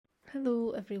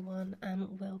Hello, everyone,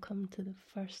 and welcome to the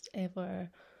first ever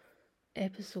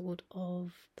episode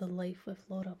of the Life with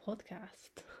Laura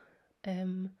podcast.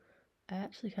 I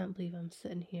actually can't believe I'm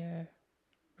sitting here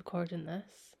recording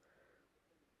this.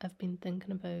 I've been I've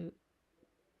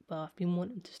been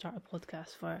wanting to start a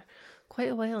podcast for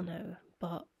quite a while now,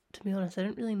 but to be honest, I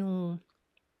didn't really know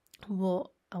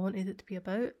what I wanted it to be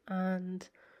about, and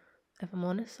if I'm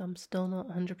honest, I'm still not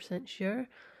 100% sure.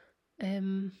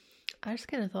 I just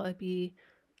kind of thought it'd be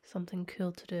something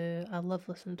cool to do. I love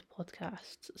listening to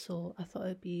podcasts, so I thought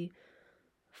it'd be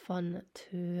fun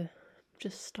to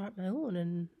just start my own,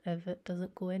 and if it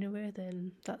doesn't go anywhere,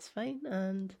 then that's fine.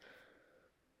 And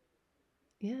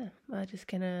yeah, I just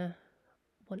kind of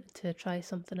wanted to try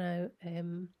something out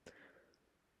and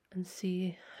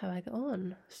see how I get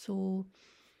on. So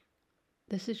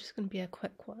this is just going to be a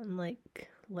quick one, like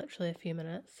literally a few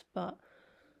minutes, but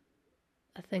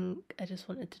I think I just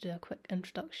wanted to do a quick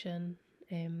introduction.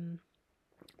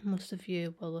 Most of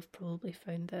you will have probably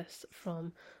found this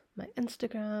from my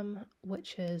Instagram,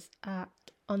 which is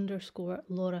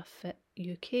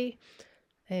 @_LauraFitUK.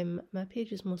 My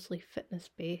page is mostly fitness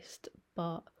based,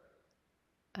 but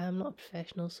I'm not a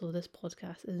professional, so this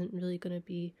podcast isn't really going to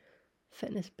be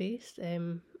fitness based. I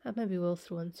maybe will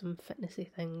throw in some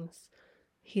fitnessy things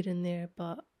here and there,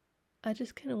 but I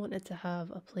just kind of wanted to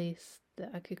have a place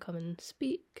that I could come and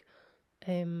speak.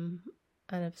 And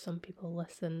if some people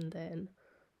listen, then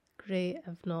great.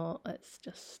 If not, it's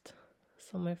just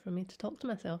somewhere for me to talk to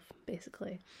myself,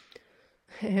 basically.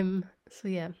 So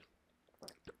yeah,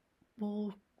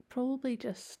 we'll probably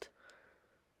just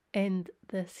end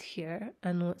this here.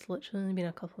 I know it's literally only been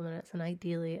a couple of minutes, and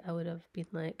ideally I would have been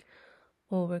like,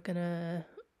 oh, we're gonna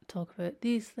talk about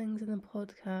these things in the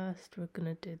podcast, we're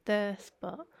gonna do this,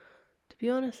 but to be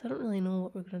honest, I don't really know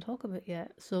what we're gonna talk about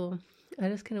yet, so I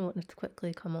just kind of wanted to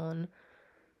quickly come on,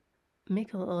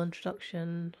 make a little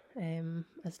introduction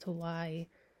as to why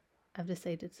I've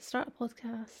decided to start a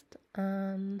podcast,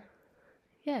 and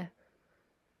yeah,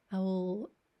 I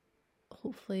will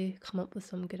hopefully come up with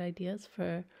some good ideas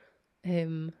for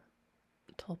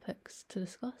topics to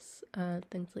discuss and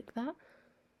things like that.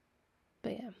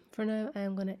 But yeah, for now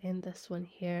I'm going to end this one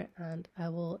here, and I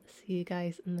will see you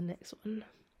guys in the next one.